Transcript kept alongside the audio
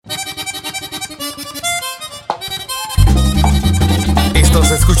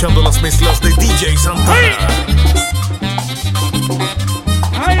Estás escuchando las mezclas de DJ Santana.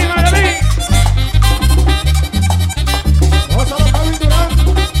 ¡Ay, Maravilla! ¡Vamos a los Javi Durán!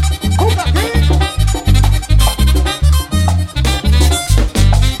 ¡Juca aquí!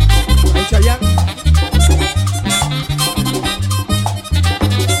 ¡Ay, Chayanne!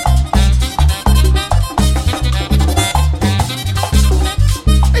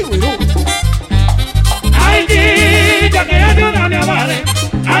 ¡Ay, Wirú! Ay, chica, que ayúdame a vale.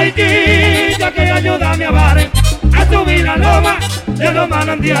 Ay, chica, que ayúdame a vale. A subir la loma de los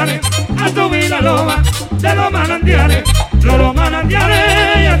manantiales. A subir la loma de los manantiales. Los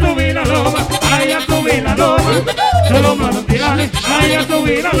manantiales, a subir la loma. Ay, a subir la loma de los manantiales. Ay, a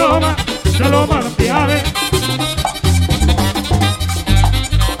subir la loma de los manantiales.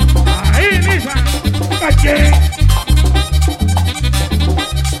 Ahí, misa, caché.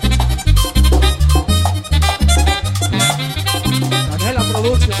 Canela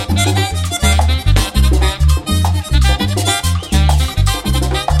Production.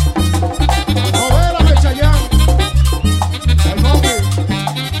 Novelas de Chayanne. El Monkey.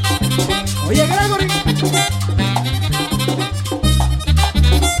 Oye, Gregory.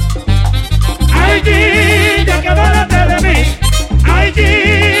 Ay, chica, que duélete de mí. Ay,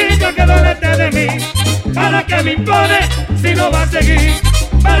 chica, que duélete de mí. ¿Para qué me impone si no va a seguir?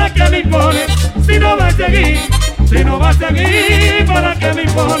 ¿Para qué me impone si no va a seguir? Si no va a seguir, ¿para qué me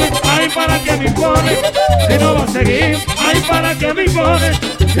impone? Ay, ¿para qué me impone si no va a seguir? Ay, ¿para qué me impone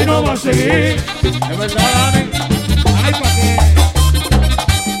si no va a seguir? Es verdad, Dani. Ay, ¿para qué?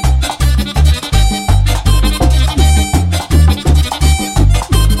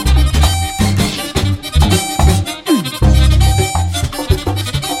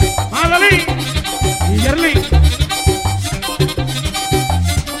 Magalí y Yerlin.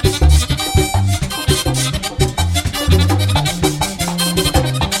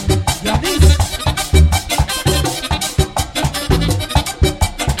 Yanis.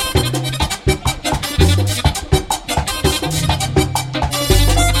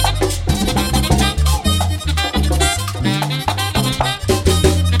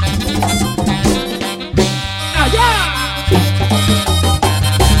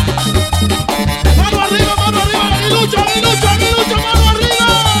 Mano arriba, y lucha, mano arriba.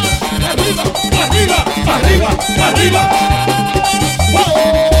 Arriba, arriba, arriba.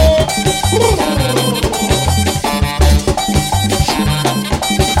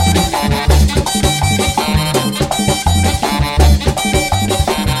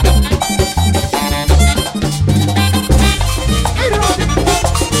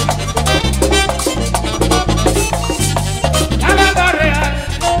 La banda real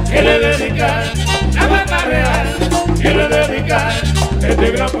quiere dedicar, la banda real quiere dedicar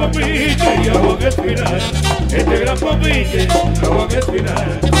este gran pompiche y agua que espiral, este gran pompiche y agua que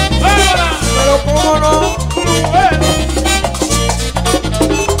espiral. ¡Ahora! Pero cómo no, Rubén.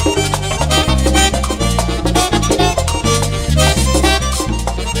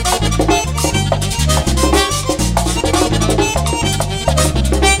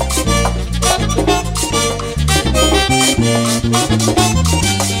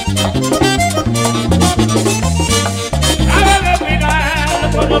 Aban de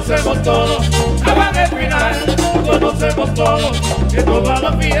final, conocemos todo. Aban de final, conocemos todo. En toda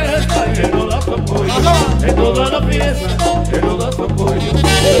la fiesta, que no da su apoyo. En toda la fiesta, que no da su apoyo.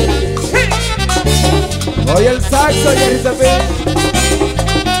 Oye el saxo, Jerry Cepín.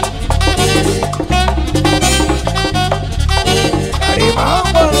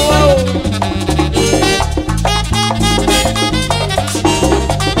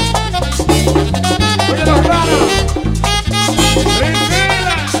 Oye los raros.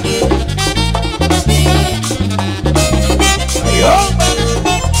 Priscila,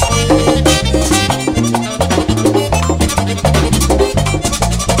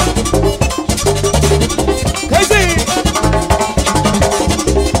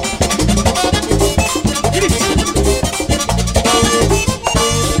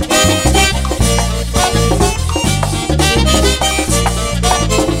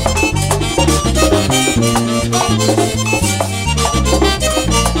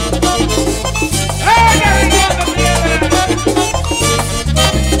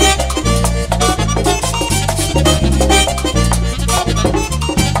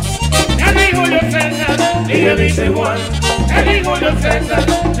 ella dice Juan, el hijo de César,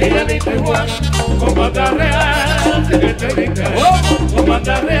 ella dice Juan, con banda real, se mete a gritar, con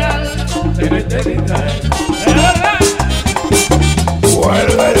banda real, se mete a gritar. ¡Es verdad!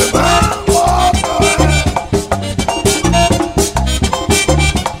 Vuelve el mambo.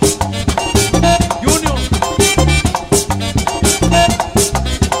 Junior.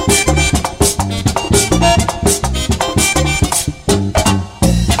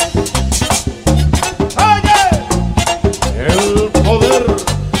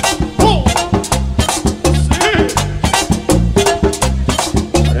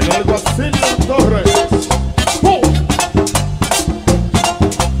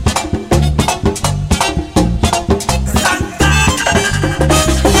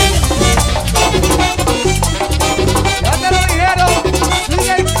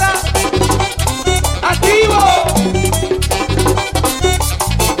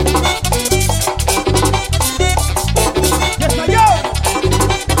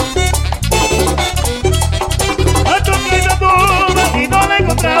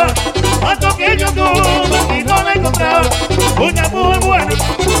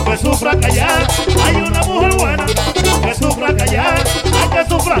 que sufra callar. Hay una mujer buena que sufra callar. Hay que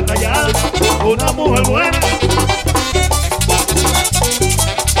sufra callar. Una mujer buena.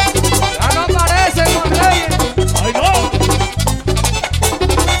 Ya no aparece con Reyes. ¡Ay, no!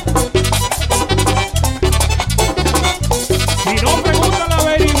 Si no pregunta la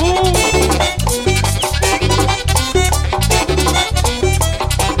Beribú.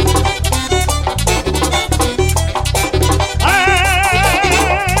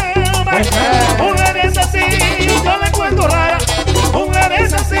 Mujeres así, yo le cuento rara.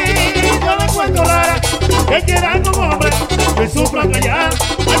 Mujeres así, yo le cuento rara. Que quieran un hombre, que sufra callar.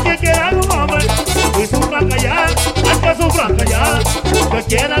 Hay que quieran un hombre, que sufra callar. Hay que sufra callar. Que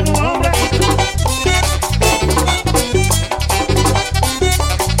quieran un hombre.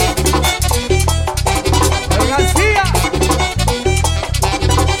 El García.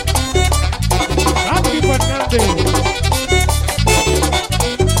 Andy Fernández.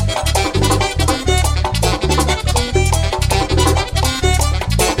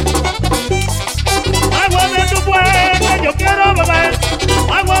 Agua de tu fuente, yo quiero beber.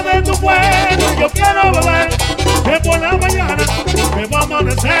 Agua de tu fuente, yo quiero beber. Que por la mañana me va a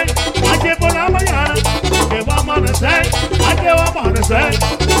amanecer. Ay, que por la mañana me va a amanecer. Ay, que va a amanecer.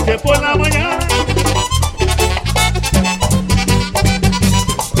 Que por la mañana.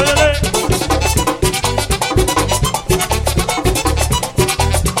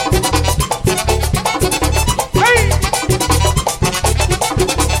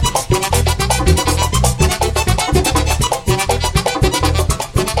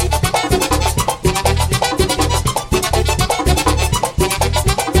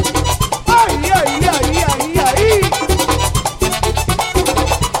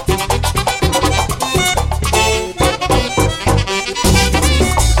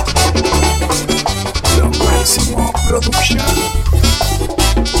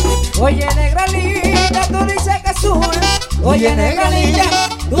 Oye, negra linda, tú dices que sube. Oye, negra linda,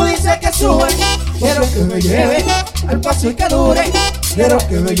 tú dices que sube. Quiero que me lleve al paso y que dure. Quiero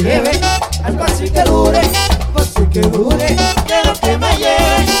que me lleve al paso y que dure. Paso y que dure. Quiero que me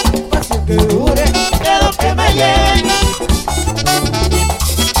lleve. Paso y que dure. Quiero que me lleve.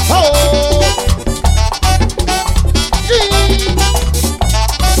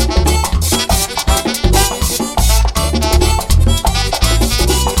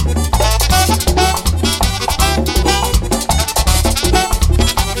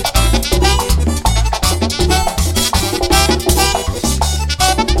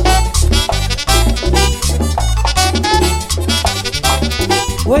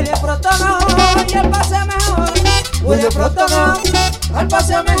 Huele pronto no y el pase mejor. Huele pronto no, al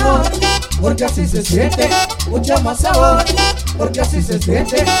pase mejor. Porque así se siente mucho más sabor. Porque así se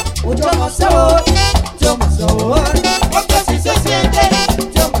siente mucho más sabor. Mucho más sabor. Porque así se siente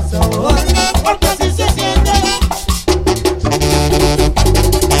mucho más sabor. Porque así se siente.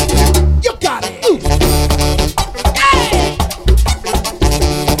 You got it. ¡Ey!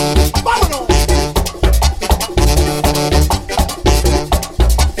 ¡Vámonos!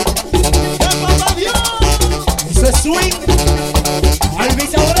 ¡Qué papá Dios! Eso es swing.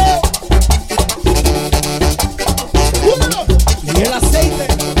 Alvis Abreu. Y el aceite.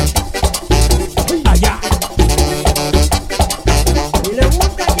 Allá.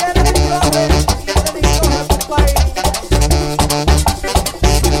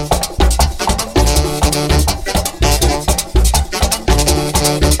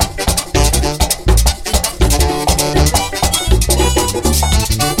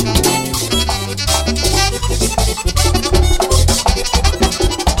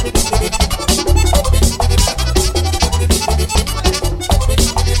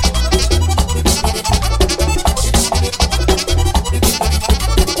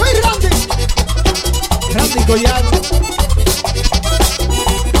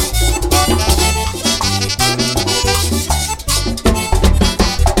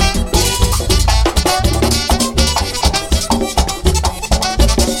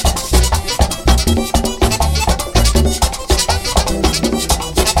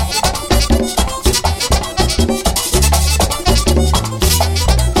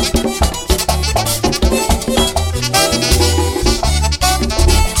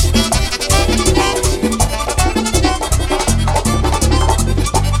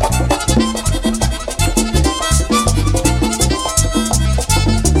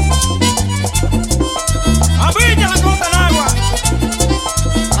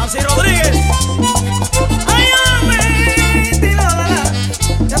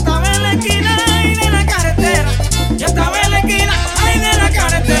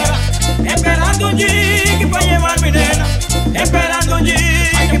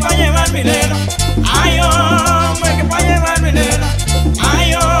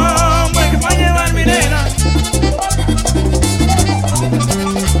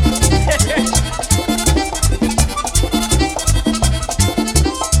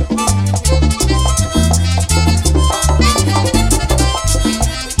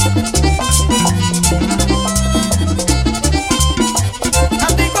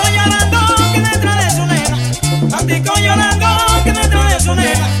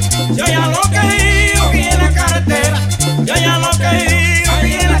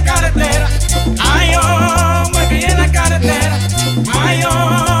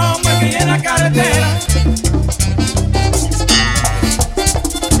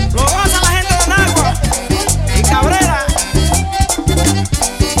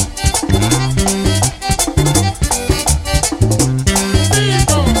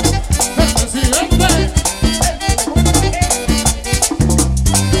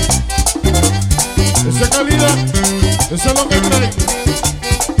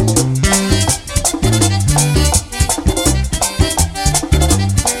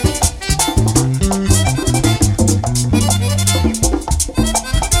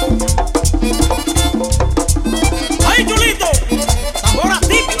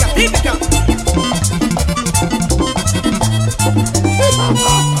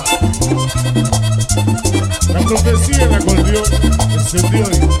 encendió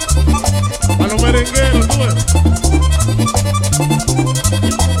ahí. A los merengueros, tú ves.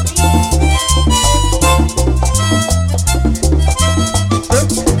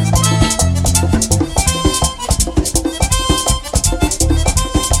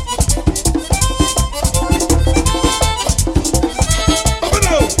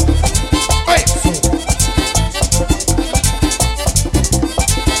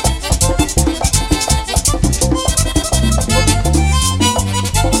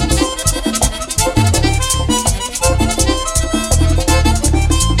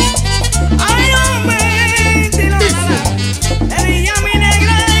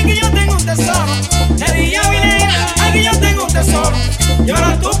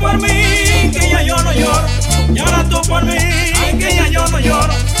 Llora tú por mí, que ya yo no lloro. Llora tú por mí, que ya yo no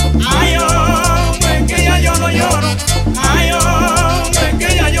lloro. Ay, hombre, que ya yo no lloro. Ay, hombre,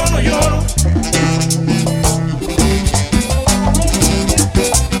 que ya yo no lloro.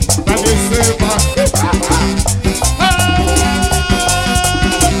 Nadie sepa.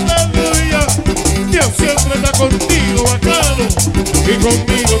 Aleluya. Dios siempre está contigo, bacano. Y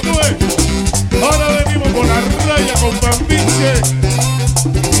conmigo, tú ves. Ahora venimos con la raya, con Bambiche.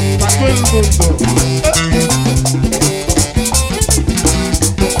 Para todo el mundo.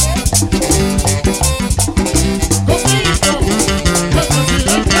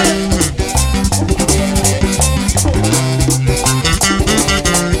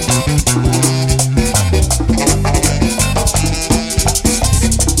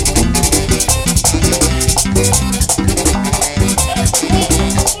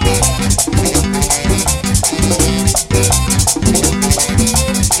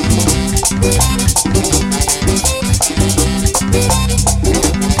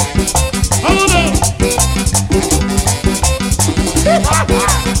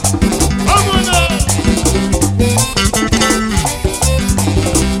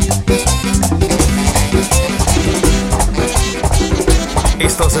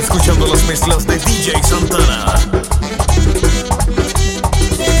 Estás escuchando las mezclas de DJ Santana.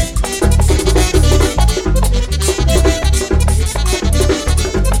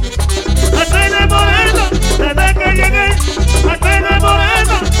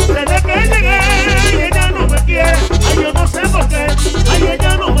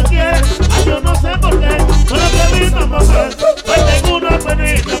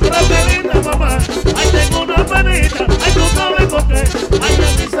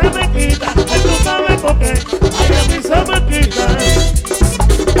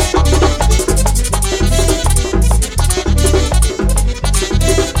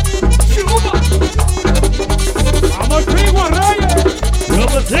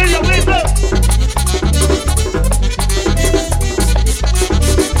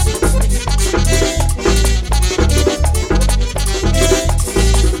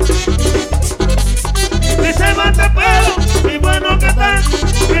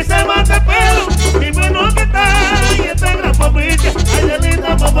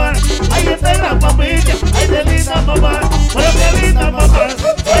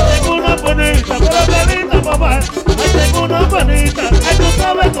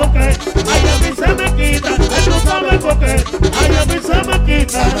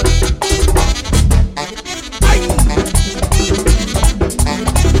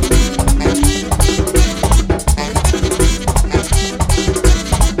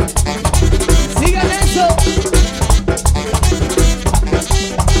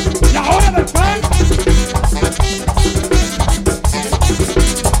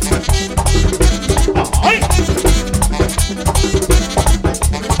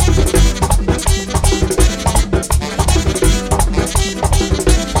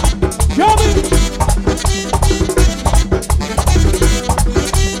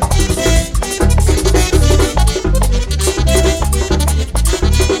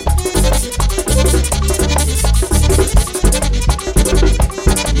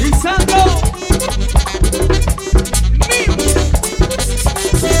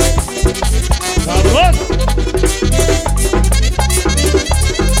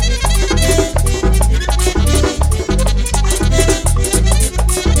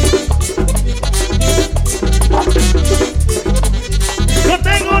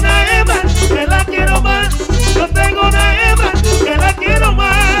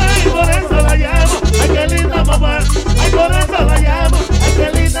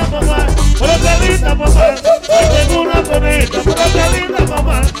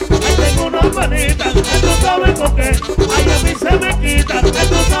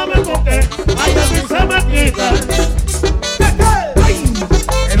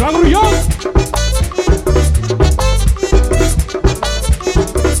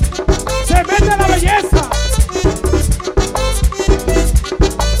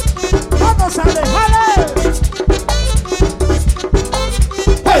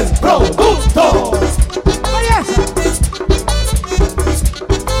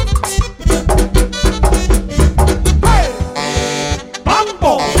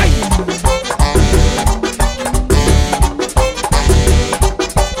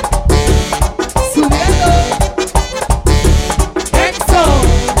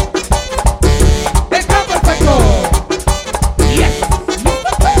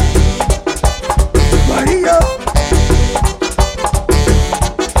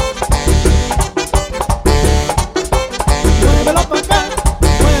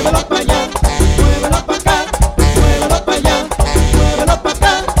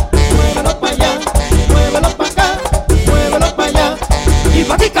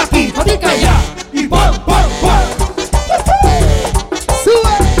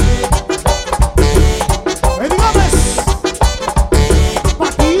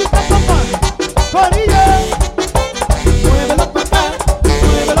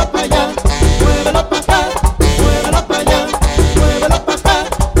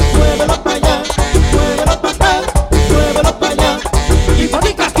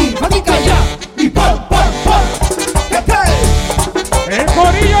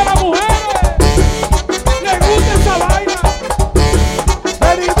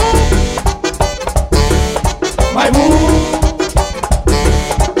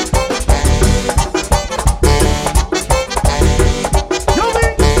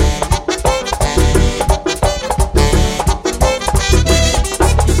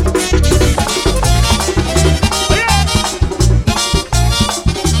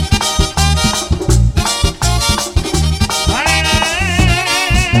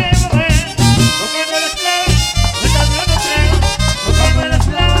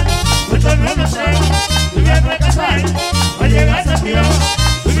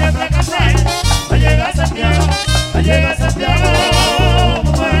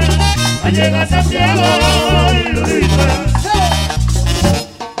 llega Santiago y Lolita.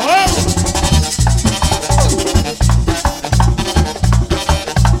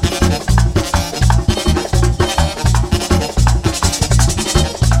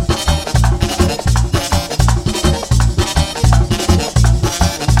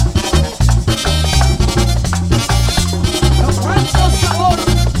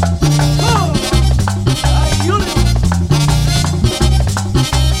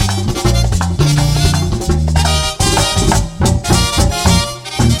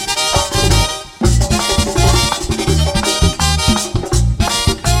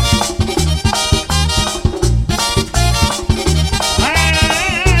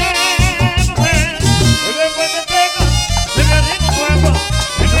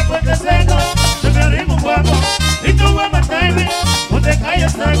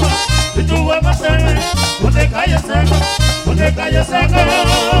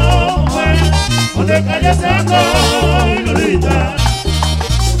 Donde calles seco, Lolita.